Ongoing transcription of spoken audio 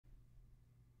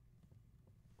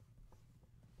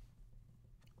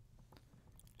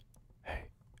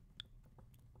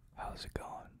How's it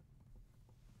going?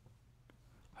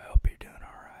 I hope you're doing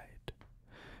alright.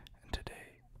 And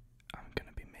today, I'm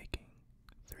gonna be making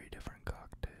 3 different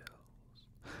cocktails.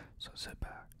 So sit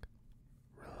back,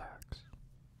 relax,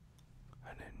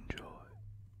 and enjoy.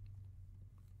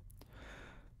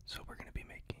 So we're gonna be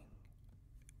making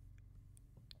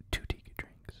 2 tiki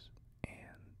drinks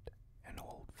and an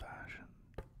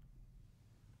old-fashioned.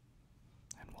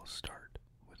 And we'll start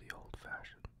with the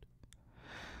old-fashioned.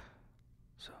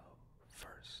 So,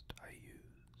 first I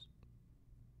use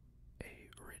a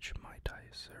rich Mai Tai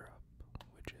syrup,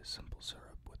 which is simple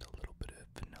syrup with a little bit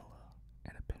of vanilla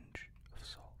and a pinch of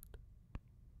salt.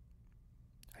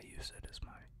 I use it as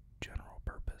my general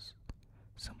purpose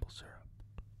simple syrup.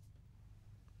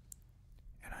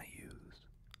 And I use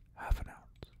half an ounce.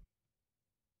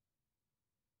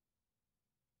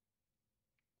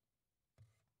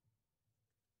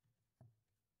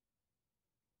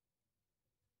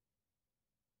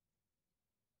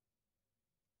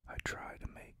 I try to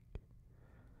make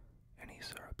any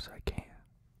syrups I can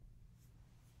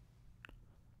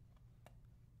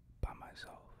by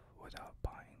myself without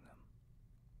buying them.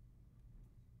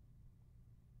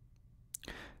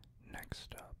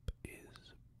 Next up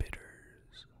is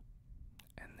bitters,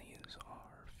 and these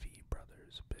are Fee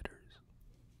Brothers bitters.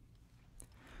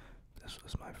 This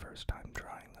was my first time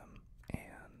trying them,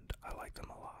 and I like them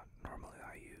a lot. Normally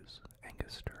I use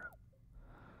Angostura.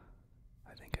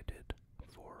 I think I did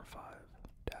 4 or 5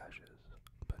 dashes,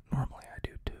 but normally I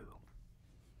do 2.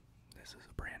 This is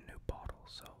a brand new bottle,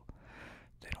 so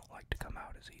they don't like to come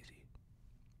out as easy.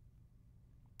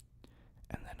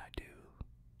 And then I do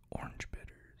orange bitters.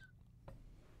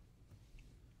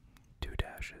 2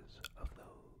 dashes of those.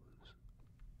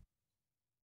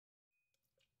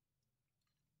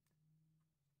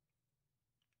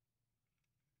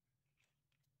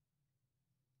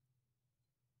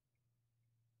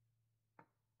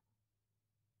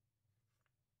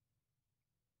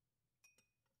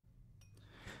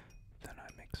 Then I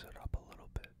mix it up a little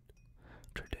bit.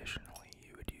 Traditionally,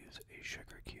 you would use a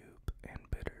sugar cube and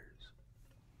bitters,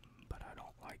 but I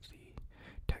don't like the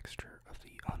texture of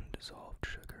the undissolved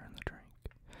sugar in the drink,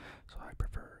 so I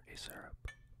prefer a syrup.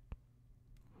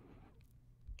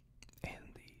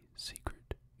 And the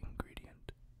secret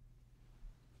ingredient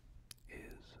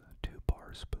is 2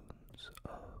 bar spoons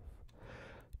of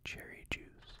cherry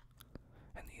juice,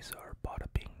 and these are Bada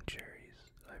Bing cherries.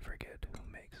 I forget who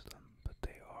makes them, but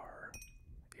they are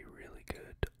a really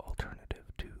good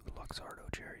alternative to Luxardo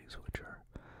cherries, which are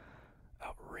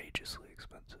outrageously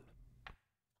expensive.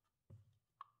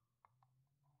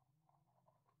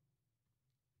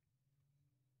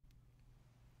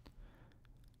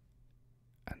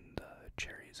 And the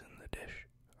cherries in the dish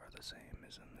are the same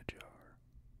as in the jar.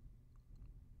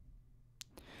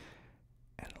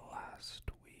 And last,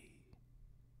 we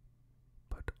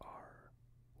put our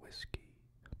whiskey.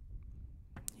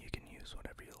 You can use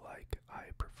whatever you like.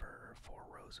 I prefer 4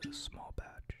 Roses small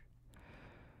batch.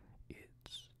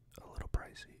 It's a little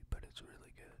pricey, but it's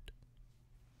really good.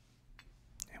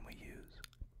 And we use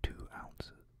 2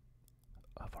 ounces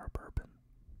of our bourbon.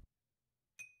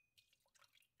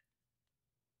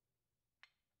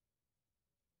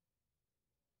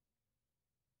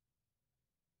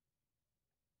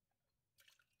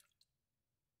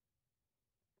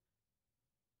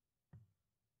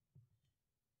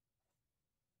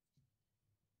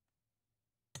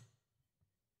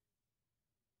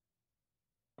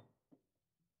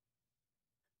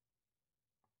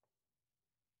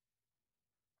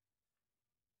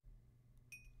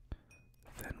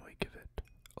 Then we give it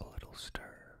a little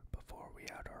stir before we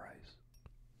add our ice.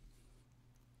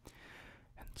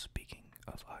 And speaking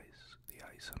of ice, the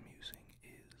ice I'm using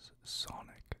is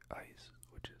Sonic ice,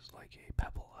 which is like a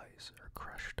pebble ice or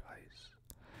crushed ice.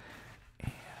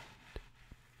 And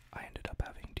I ended up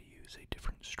having to use a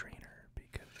different strainer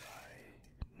because I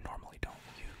normally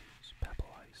don't use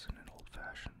pebble ice in an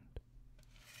old-fashioned.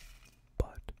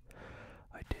 But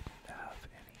I didn't have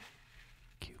any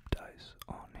cubed ice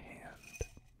on hand.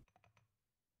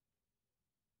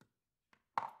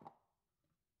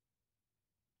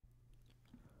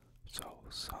 So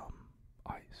some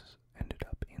ice ended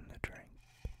up in the drink,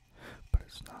 but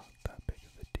it's not that big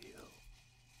of a deal.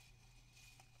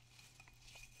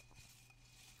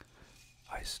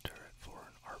 I stir it for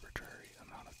an arbitrary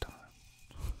amount of time.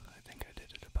 I think I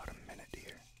did it about a minute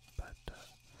here, but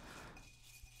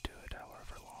do it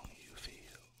however long you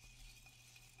feel.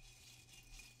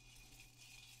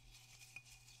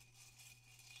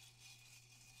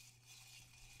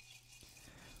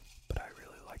 But I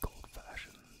really like old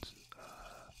fashions.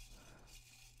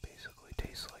 Basically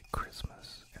tastes like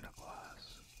Christmas in a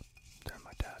glass. They're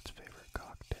my dad's favorite.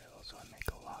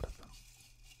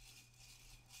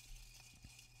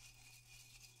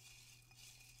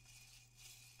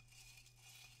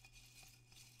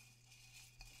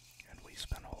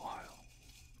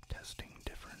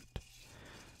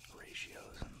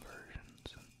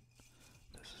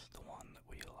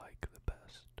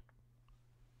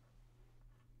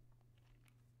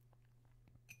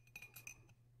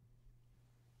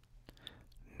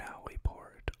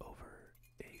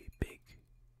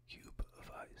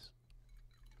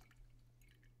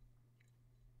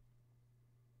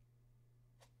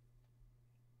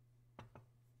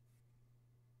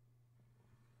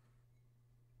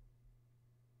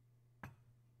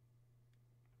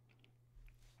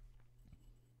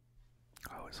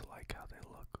 always like how they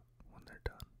look when they're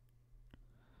done.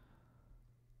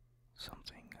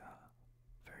 Something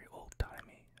very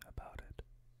old-timey about it.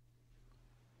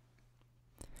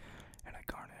 And I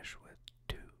garnish with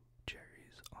 2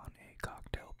 cherries on a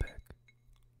cocktail pick.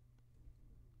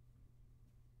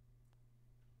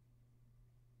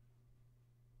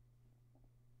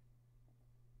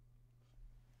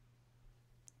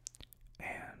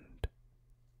 And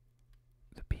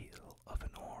the peel of an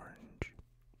orange.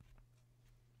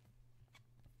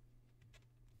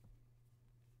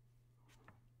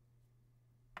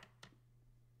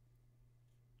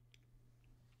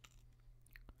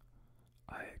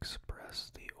 I express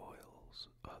the oils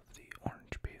of the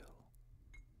orange peel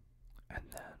and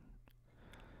then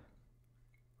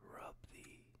rub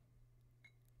the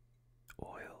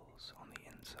oils on the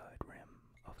inside rim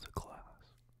of the glass.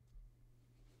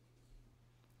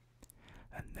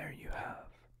 And there you have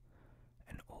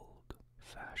an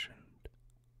old-fashioned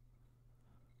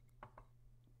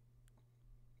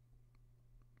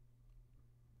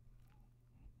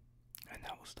and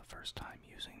that was the first time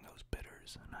using those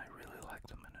bitters, and I really like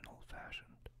them in an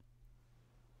old-fashioned.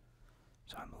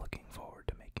 So I'm looking forward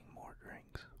to making more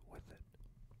drinks with it.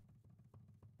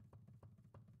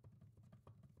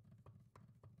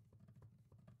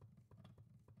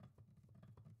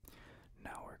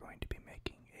 Now we're going to be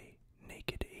making a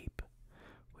Naked Ape,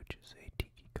 which is a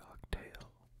tiki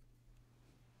cocktail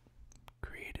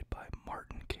created by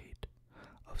Martin Kate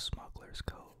of Smuggler's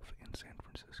Cove in San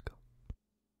Francisco.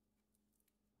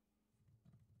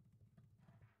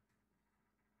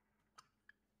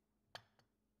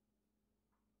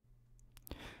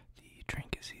 The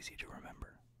drink is easy to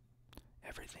remember.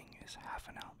 Everything is half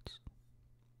an ounce,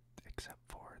 except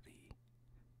for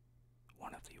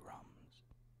one of the rums.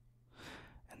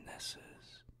 And this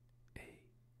is a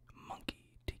monkey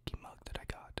tiki mug that I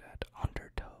got at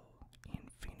Undertow in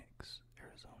Phoenix,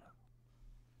 Arizona.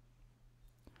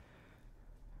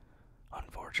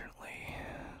 Unfortunately,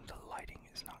 the lighting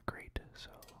is not great, so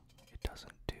it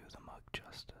doesn't do the mug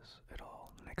justice at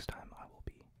all. Next time I will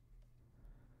be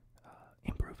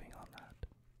improving on that.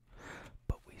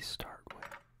 But we start with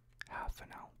half an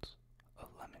ounce of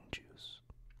lemon juice.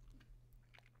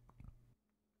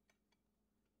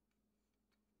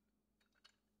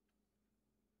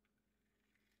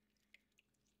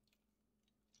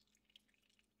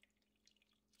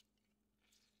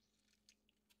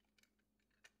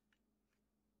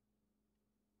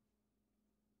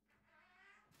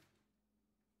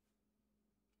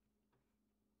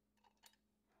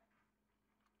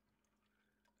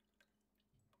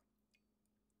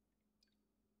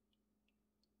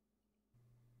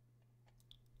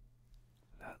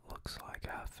 That looks like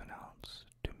half an ounce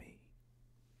to me.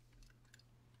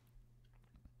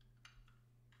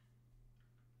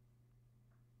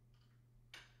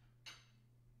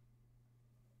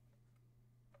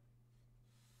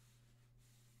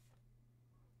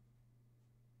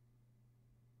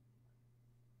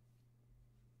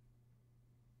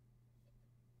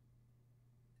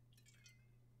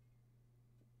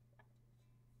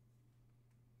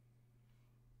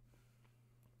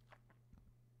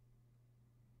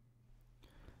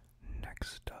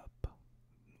 Next up,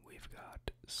 we've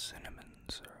got cinnamon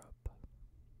syrup.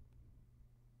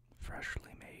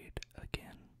 Freshly made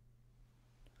again.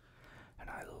 And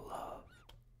I love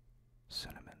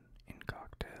cinnamon in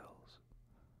cocktails.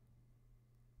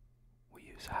 We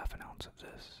use half an ounce of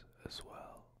this as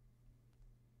well.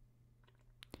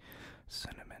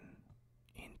 Cinnamon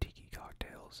in tiki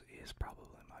cocktails is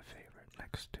probably my favorite,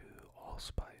 next to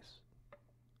allspice.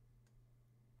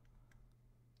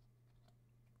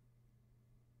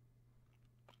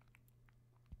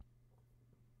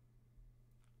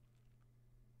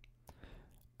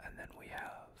 And then we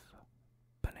have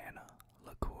banana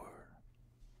liqueur.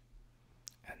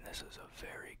 And this is a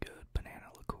very good banana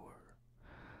liqueur.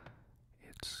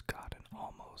 It's got an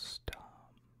almost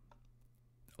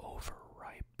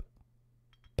overripe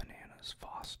bananas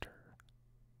Foster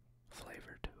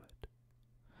flavor to it.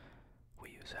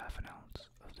 We use half an ounce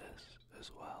of this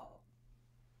as well.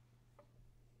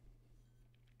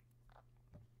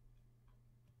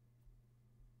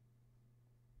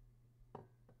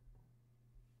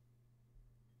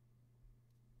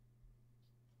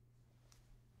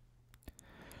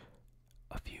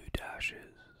 A few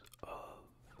dashes of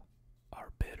our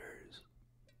bitters.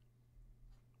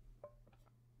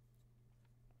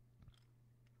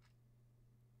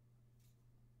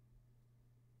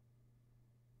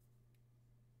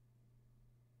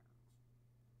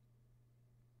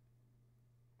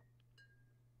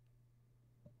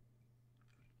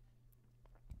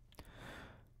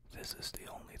 This is the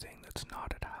only thing that's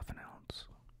not at half an ounce.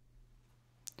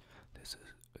 This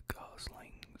is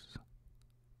Gosling's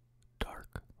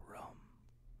dark rum,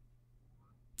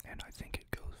 and I think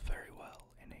it goes very well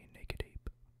in a naked ape.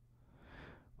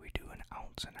 We do 1.5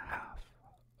 ounces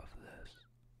of this.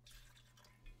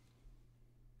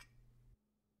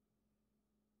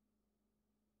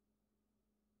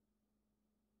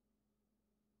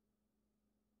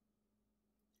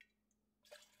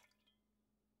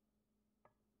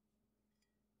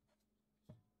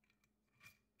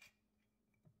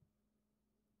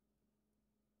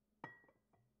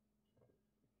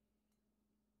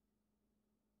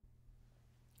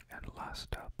 And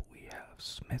last up, we have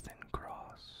Smith &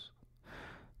 Cross.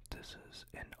 This is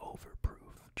an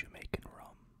overproof Jamaican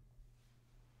rum,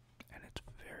 and it's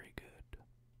very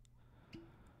good.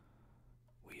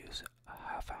 We use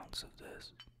 1/2 ounce of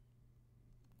this.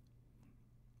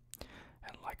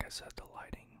 And like I said, the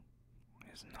lighting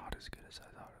is not as good as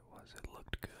I thought it was. It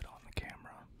looked good on the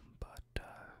camera, but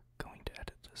going to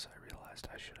edit this, I realized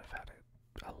I should have had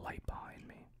a light behind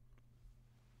me.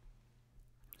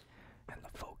 And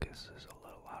the focus is a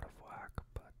little out of whack,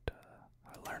 but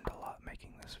I learned a lot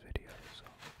making this video, so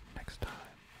next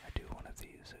time I do one of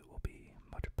these, it will be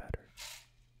much better.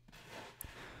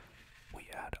 We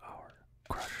add our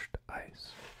crushed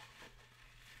ice.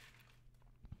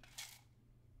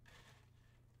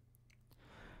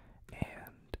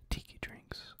 And tiki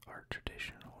drinks are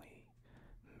traditionally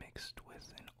mixed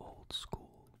with an old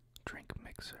school drink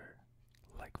mixer,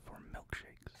 like for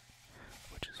milkshakes,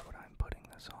 which is what I'm putting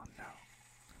this on now.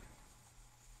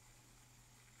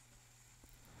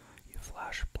 You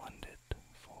flash blend it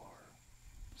for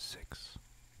 6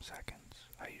 seconds.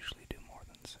 I usually do more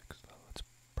than 6, though. It's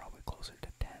probably closer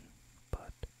to 10,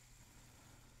 but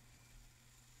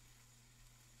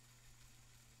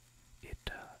it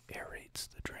aerates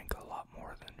the drink a lot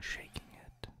more than shaking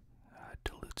it,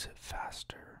 dilutes it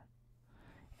faster,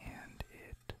 and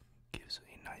it gives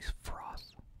a nice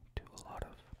froth to a lot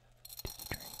of tiki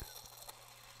drinks.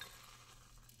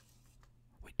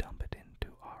 We dump it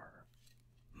into our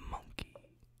monkey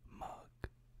mug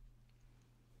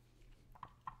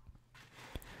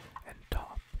and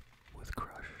top with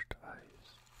crushed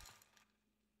ice.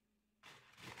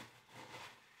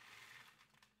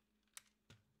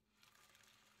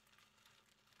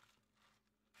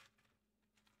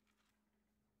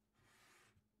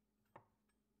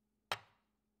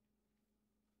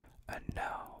 And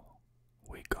now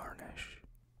we garnish,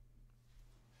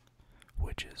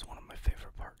 which is one of my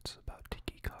favorite parts about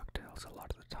tiki cocktails. A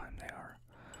lot of the time they are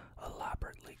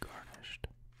elaborately garnished.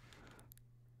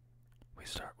 We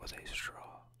start with a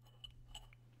straw.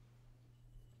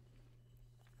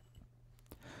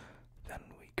 Then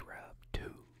we grab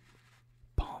 2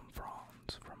 palm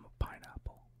fronds from a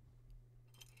pineapple.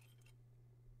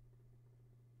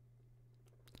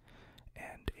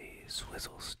 And a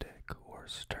swizzle stick or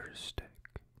stir stick.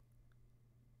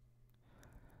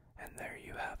 And there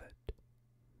you have it,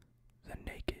 the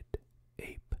naked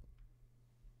ape.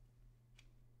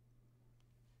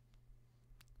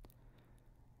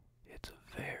 It's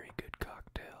a very good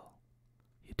cocktail.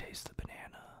 You taste the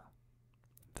banana,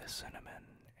 the cinnamon,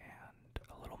 and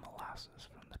a little molasses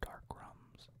from the dark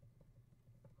rums.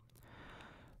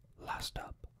 Last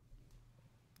up,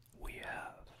 we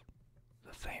have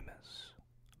the famous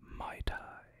Mai Tai.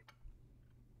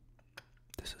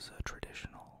 This is a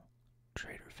traditional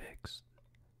Trader Vic's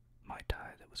Mai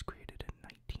Tai that was created in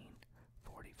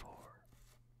 1944.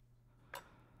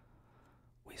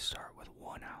 We start with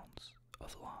 1 ounce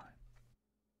of lime.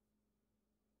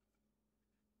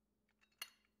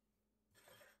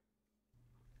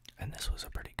 And this was a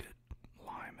pretty good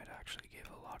lime. It actually gave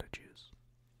a lot of juice.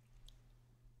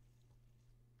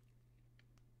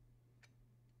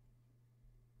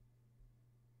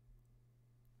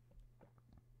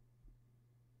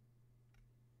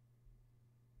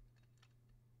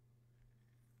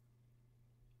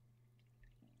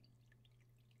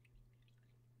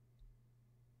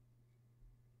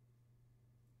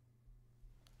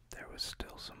 There was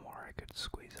still some more I could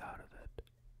squeeze out of it.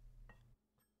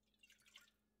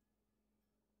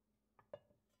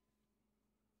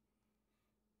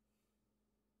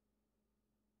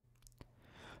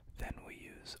 Then we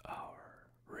use our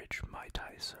rich Mai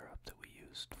Tai syrup that we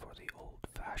used for the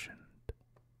old-fashioned.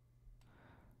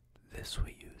 This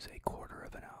we use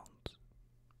 1/4 ounce.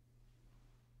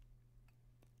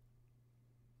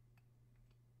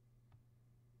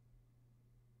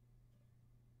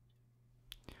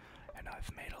 And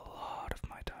I've made a lot of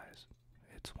Mai Tais.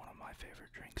 It's one of my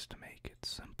favorite drinks to make. It's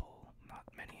simple,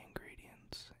 not many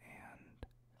ingredients, and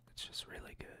it's just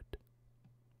really good.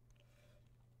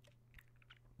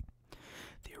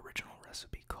 The original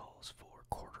recipe calls for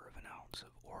 1/4 ounce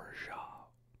orgeat,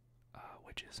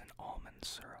 which is an almond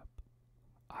syrup.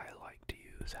 I like to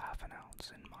use half an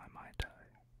ounce in my Mai Tai.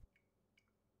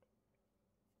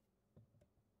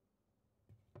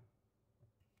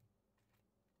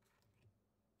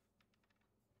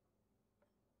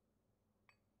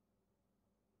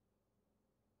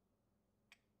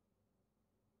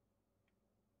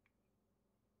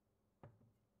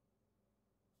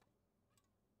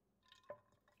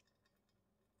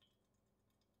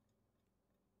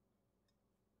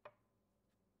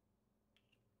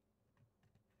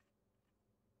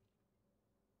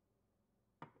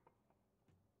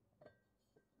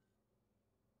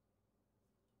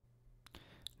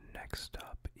 Next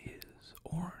up is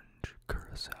orange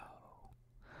curacao.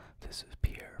 This is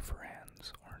Pierre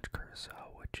Ferrand's orange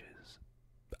curacao, which is,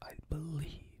 I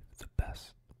believe, the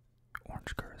best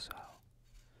orange curacao.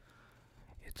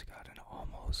 It's got an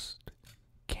almost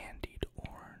candied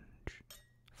orange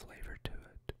flavor to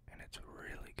it, and it's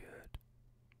really good.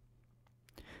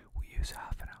 We use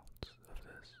half an ounce of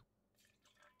this.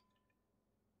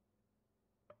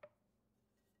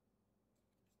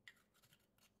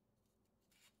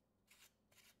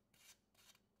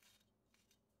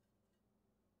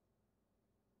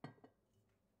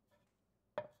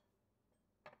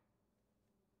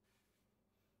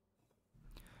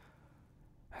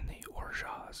 And the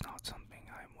orgeat is not something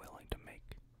I'm willing to make.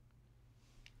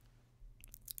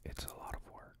 It's a lot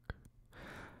of work.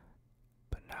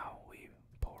 But now we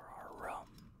pour our rum.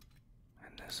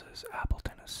 And this is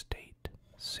Appleton Estate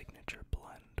Signature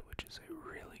Blend, which is a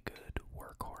really good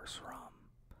workhorse rum.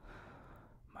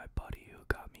 My buddy who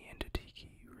got me into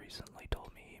tiki recently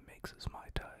told me he makes his Mai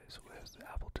Tais with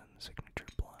Appleton Signature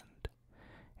Blend.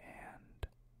 And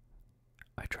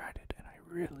I tried it and I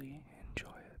really enjoy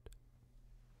it.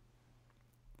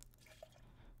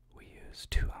 We use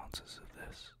 2 ounces of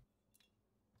this.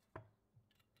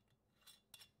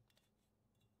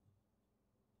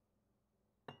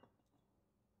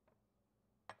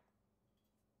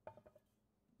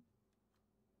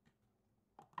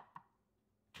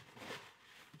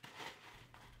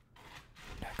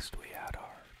 Next we add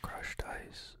our crushed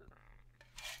ice.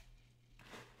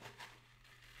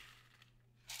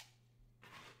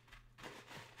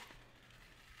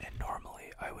 And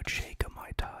normally I would shake a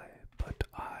Mai Tai, but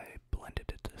I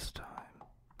blended it this time.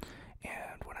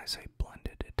 And when I say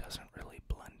blended, it doesn't really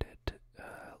blend it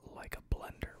like a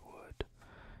blender would.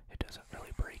 It doesn't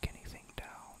really break anything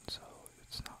down, so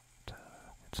it's not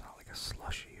like a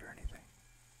slushy or anything.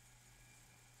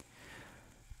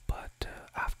 But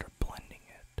after blending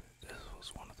it, this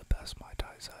was one of the best Mai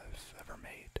Tais I've ever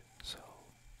made. So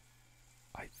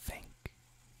I think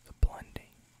the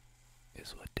blending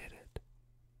is what did it,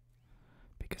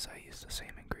 because I used the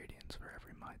same ingredients for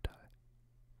every Mai Tai.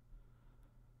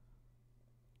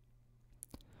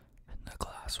 And the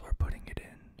glass we're putting it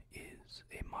in is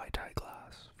a Mai Tai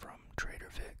glass from Trader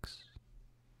Vic's,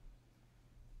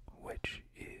 which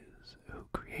is who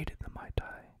created the Mai Tai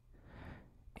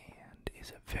and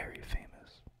is a very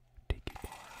famous tiki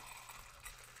bar.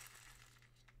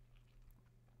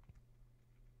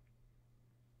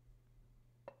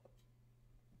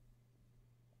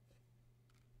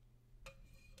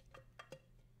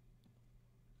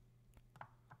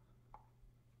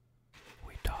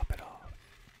 We top it off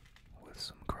with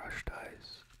some crushed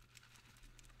ice,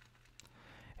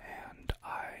 and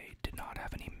I did not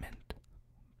have any mint,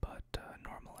 but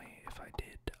normally if I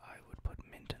did, I would put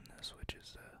mint in this, which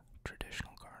is the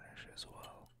traditional garnish as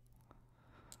well.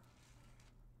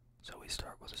 So we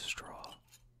start with a straw,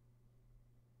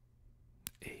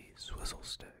 a swizzle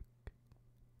stick,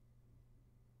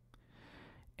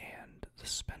 and the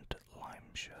spent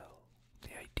lime shell.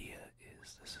 The idea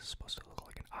is this is supposed to look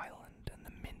like an island, and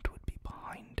the mint would be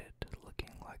behind it,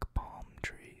 looking like palm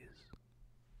trees.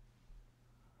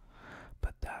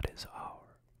 But that is our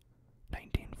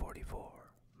 1944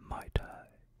 Mai Tai.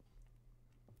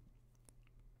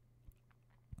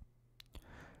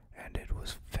 And it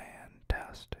was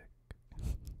fantastic.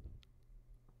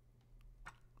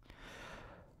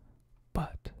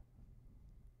 But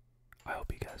I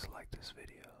hope you guys liked this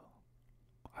video.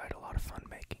 I had a lot of fun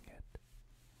making it.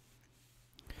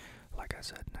 Like I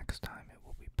said, next time it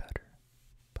will be better.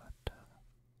 But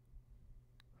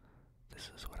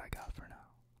this is what I got for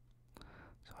now.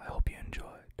 So I hope you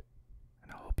enjoyed,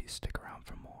 and I hope you stick around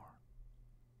for more.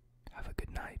 Have a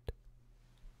good night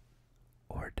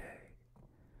or day,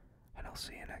 and I'll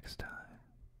see you next time.